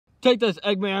Take this,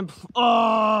 Eggman.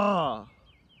 Ah!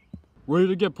 Ready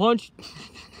to get punched?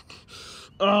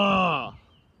 Ah!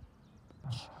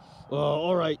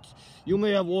 Alright. You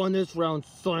may have won this round,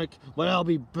 Sonic, but I'll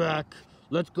be back.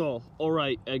 Let's go.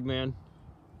 Alright, Eggman.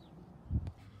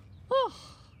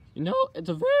 You know, it's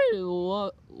a very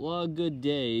lot of good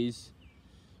days.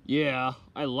 Yeah,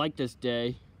 I like this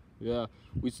day. Yeah,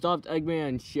 we stopped Eggman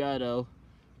and Shadow.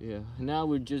 Yeah, now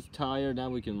we're just tired. Now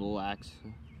we can relax.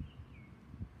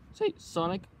 Say,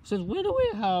 Sonic, since when do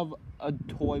we have a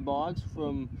toy box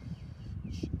from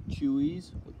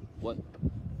Chewy's? What?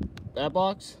 That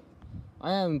box?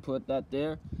 I haven't put that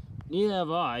there. Neither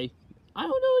have I. I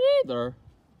don't know it either.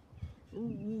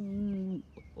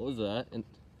 What was that? And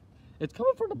it's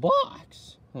coming from the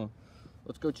box. Huh.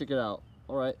 Let's go check it out.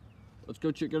 Alright. Let's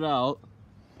go check it out.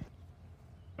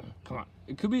 Come on.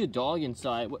 It could be a dog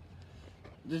inside. What?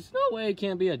 There's no way it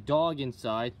can't be a dog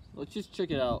inside. Let's just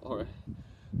check it out. Alright.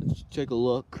 Let's take a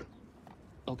look.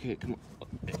 Okay, come on.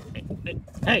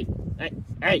 Hey!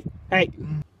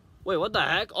 Wait, what the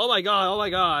heck? Oh my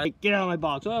god. Hey, get out of my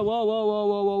box. Oh,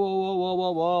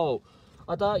 whoa.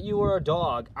 I thought you were a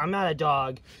dog. I'm not a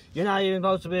dog. You're not even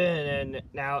supposed to be in it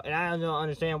now, and I don't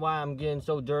understand why I'm getting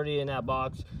so dirty in that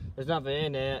box. There's nothing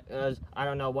in it, because I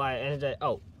don't know why. And it's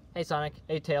oh, hey Sonic,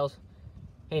 hey Tails,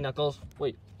 hey Knuckles.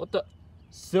 Wait, what the?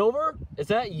 Silver? Is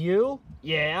that you?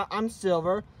 Yeah, I'm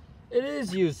Silver. It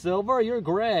is you, Silver. You're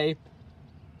gray.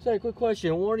 Say, quick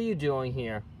question. What are you doing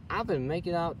here? I've been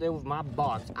making out there with my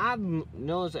box. I've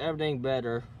noticed everything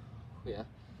better. Yeah.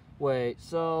 Wait,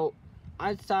 so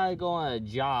I decided to go on a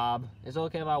job. Is it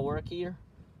okay if I work here?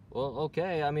 Well,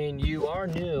 okay. I mean, you are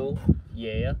new.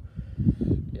 Yeah.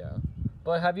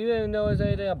 But have you even noticed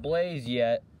anything at Blaze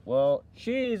yet? Well,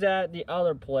 she's at the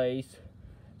other place.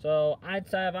 So I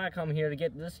decided if I come here to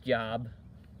get this job,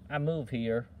 I move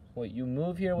here. Wait, you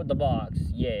move here with the box?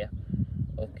 Yeah.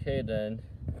 Okay then.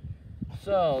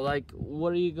 So, like,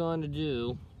 what are you going to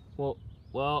do?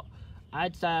 Well, I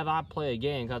decided if I play a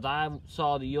game because I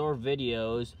saw your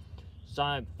videos,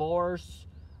 Sonic Force,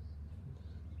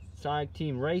 Sonic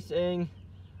Team Racing.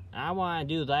 And I want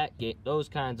to do those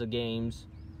kinds of games.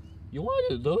 You want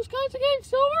to do those kinds of games,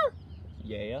 Silver?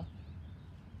 Yeah.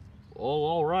 Oh,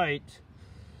 all right.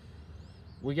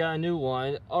 We got a new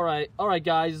one. All right,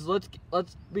 guys. Let's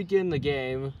begin the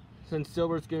game. Since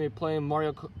Silver's gonna be playing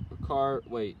Mario Kart.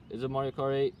 Wait, is it Mario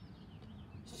Kart 8?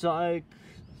 Sonic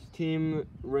Team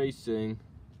Racing.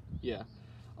 Yeah.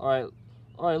 All right.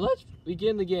 Let's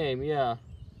begin the game. Yeah.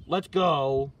 Let's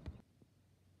go.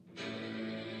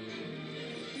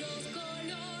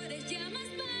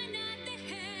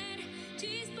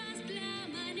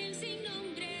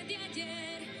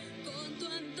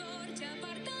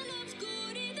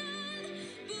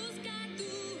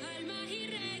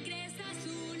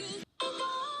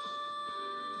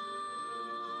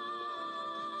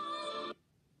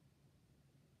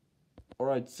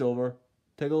 Alright, Silver,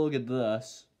 take a look at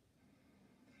this.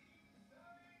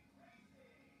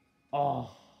 Oh,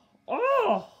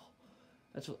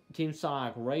 that's what Team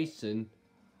Sonic Racing.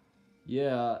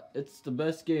 Yeah, it's the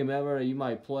best game ever you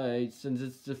might play since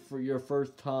it's just for your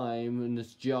first time in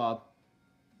this job.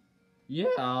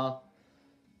 Yeah,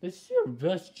 it's your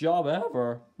best job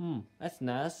ever. That's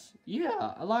nice.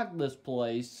 Yeah, I like this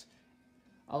place.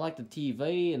 I like the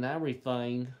TV and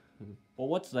everything. Well,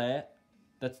 what's that?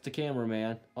 That's the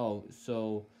cameraman. Oh,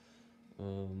 so,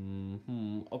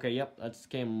 okay, yep, that's the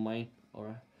cameraman.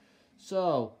 Alright.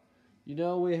 So, you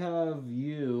know we have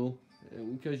you,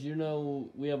 because you know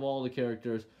we have all the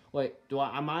characters. Wait,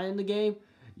 am I in the game?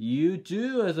 You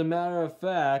do, as a matter of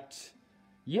fact.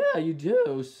 Yeah, you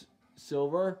do,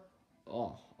 Silver.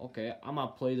 Oh, okay, I'm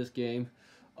gonna play this game.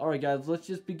 Alright, guys, let's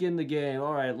just begin the game.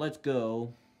 Alright, let's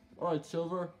go. Alright,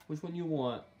 Silver, which one you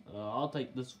want? I'll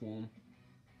take this one.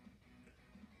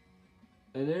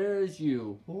 And there's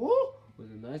you. Oh,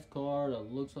 with a nice car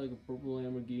that looks like a purple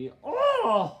Lamborghini.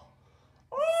 Oh!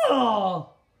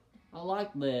 I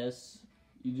like this.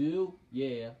 You do?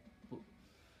 Yeah.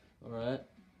 Alright.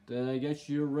 Then I guess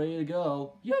you're ready to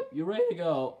go. Yep, you're ready to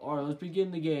go. Alright, let's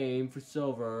begin the game for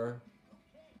Silver.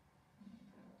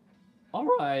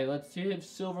 Alright, let's see if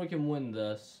Silver can win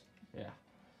this. Yeah.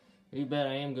 You bet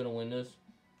I am gonna win this.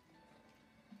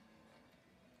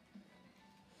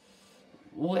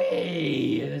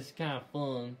 Way, this is kind of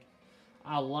fun.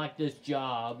 I like this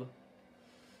job.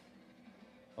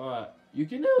 Alright, you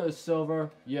can do this,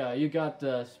 Silver. Yeah, you got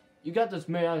this. You got this,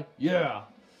 man. Yeah.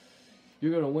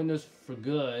 You're gonna win this for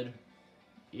good.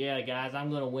 Yeah, guys,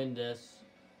 I'm gonna win this.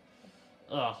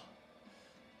 Ugh.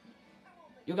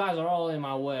 You guys are all in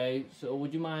my way, so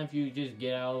would you mind if you just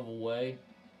get out of the way?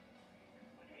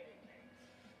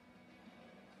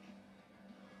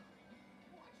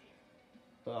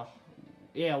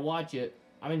 Yeah, watch it.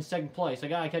 I'm in second place. I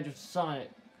gotta catch a Sonic.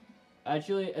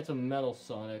 Actually, it's a Metal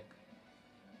Sonic.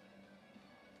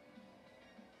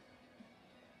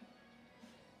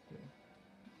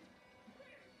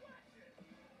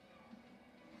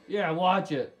 Yeah,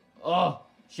 watch it. Oh,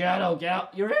 Shadow, get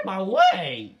out. You're in my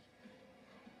way.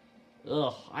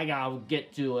 Ugh, I gotta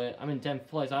get to it. I'm in 10th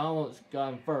place. I almost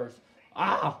got him first.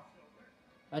 Ah!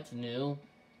 That's new.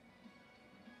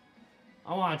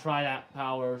 I want to try that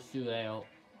power suit out.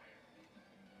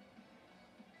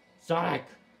 Sonic,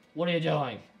 what are you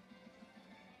doing?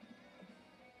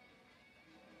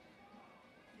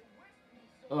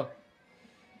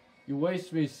 You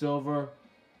waste me, Silver.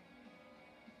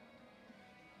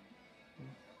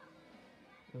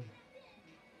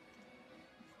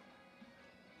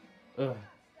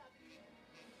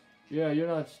 Yeah, you're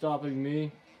not stopping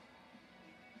me.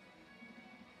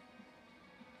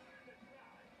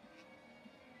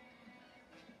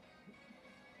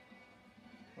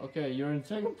 Okay, you're in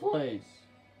second place.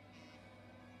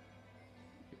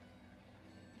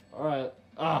 Alright.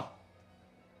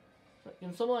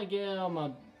 Can someone get out of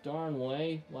my darn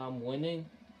way while I'm winning?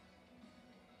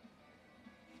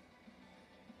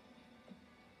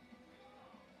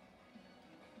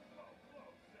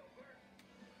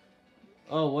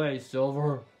 Oh, wait,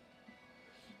 Silver.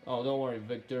 Oh, don't worry,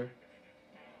 Victor.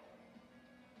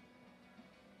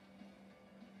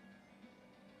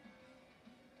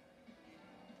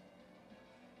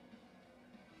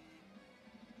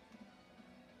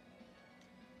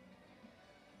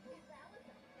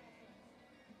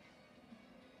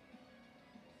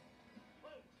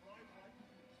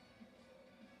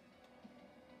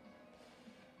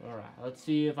 Alright, let's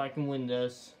see if I can win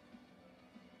this.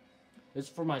 This is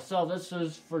for myself. This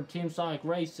is for Team Sonic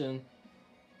Racing.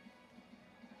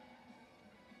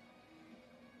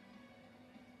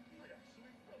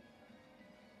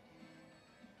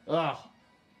 Ugh.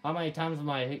 How many times am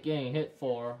I getting hit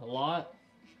for? A lot?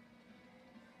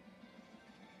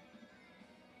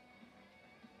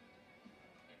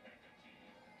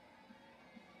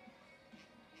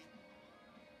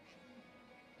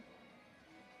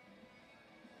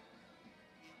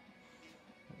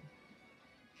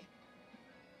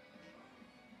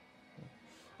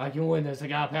 I can win this. I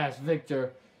gotta pass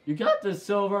Victor. You got this,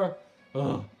 Silver.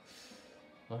 Ugh.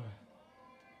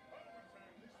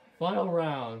 Final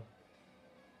round.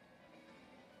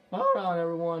 Final round,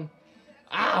 everyone.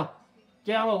 Ow!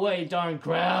 Get out of my way, darn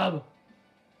crab.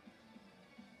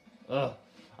 Ugh.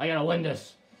 I gotta win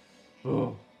this.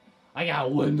 Ugh. I gotta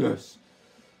win this.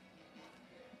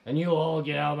 And you all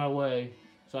get out of my way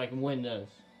so I can win this.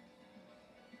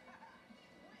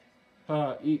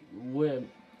 Win.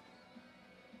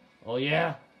 Oh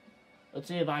yeah? Let's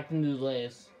see if I can do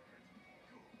this.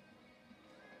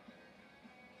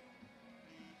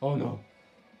 Oh no.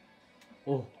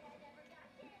 Oh.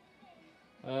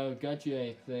 Got you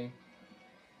anything.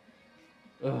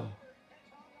 Ugh.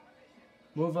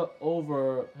 Move it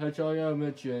over. Hedgehog out of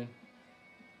mission.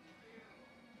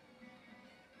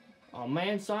 Oh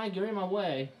man, Sonic, you're in my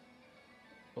way.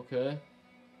 Okay.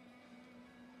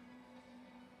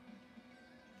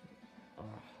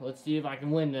 Let's see if I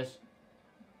can win this.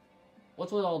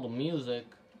 What's with all the music?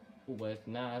 Oh, it's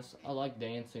nice. I like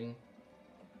dancing.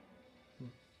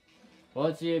 Well,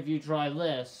 let's see if you try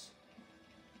this.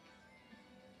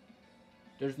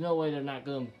 There's no way they're not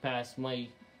gonna pass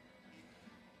me.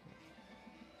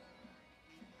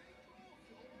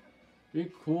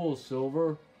 Be cool,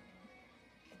 Silver.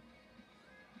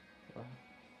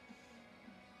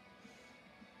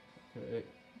 Okay.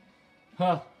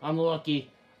 Huh, I'm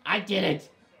lucky. I did it!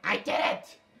 I did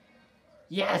it!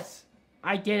 Yes!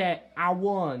 I did it! I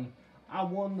won! I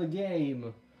won the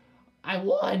game! I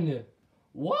won!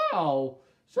 Wow!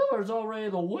 Silver's already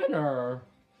the winner!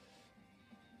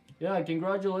 Yeah,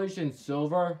 congratulations,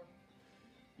 Silver.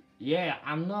 Yeah,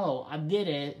 I did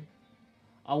it.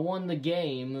 I won the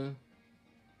game.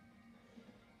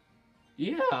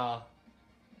 Yeah.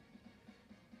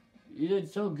 You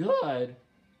did so good.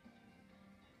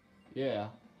 Yeah.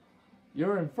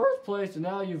 You're in first place, and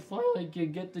now you finally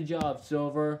can get the job,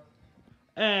 Silver.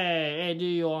 Hey, do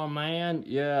you all, man?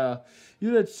 Yeah,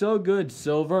 you did so good,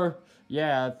 Silver.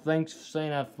 Yeah, thanks for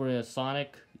saying that for me,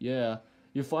 Sonic. Yeah,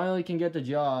 you finally can get the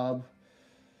job.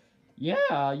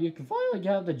 Yeah, you can finally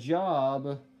get the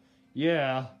job.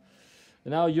 Yeah,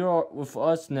 and now you're with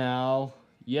us now.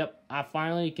 Yep, I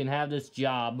finally can have this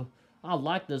job. I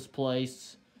like this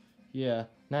place. Yeah,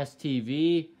 nice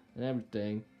TV and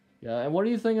everything. Yeah, and what do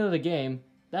you think of the game?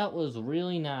 That was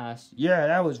really nice. Yeah,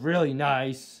 that was really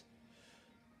nice.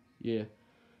 Yeah.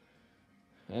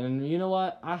 And you know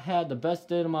what? I had the best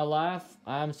day of my life.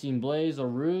 I haven't seen Blaze or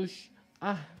Rouge.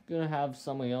 I'm gonna have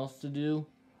something else to do.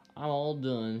 I'm all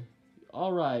done.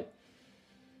 Alright.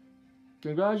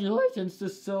 Congratulations to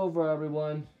Silver,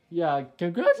 everyone. Yeah,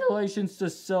 congratulations to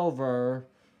Silver,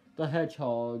 the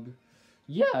hedgehog.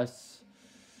 Yes.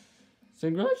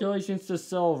 Congratulations to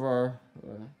Silver.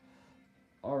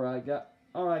 Alright,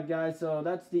 guys, so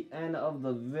that's the end of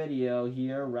the video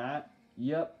here, right?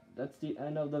 Yep, that's the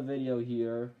end of the video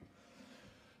here.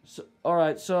 So,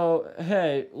 alright, so,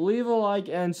 hey, leave a like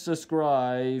and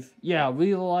subscribe. Yeah,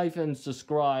 leave a like and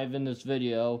subscribe in this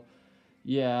video.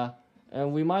 Yeah,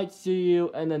 and we might see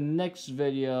you in the next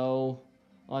video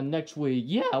on next week.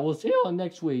 Yeah, we'll see you on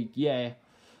next week. Yeah.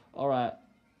 Alright.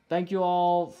 Thank you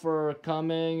all for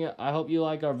coming. I hope you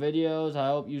like our videos. I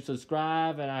hope you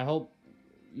subscribe, and I hope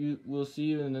we'll see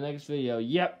you in the next video.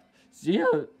 Yep.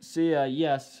 See ya.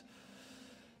 Yes.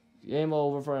 Game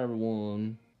over for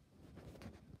everyone.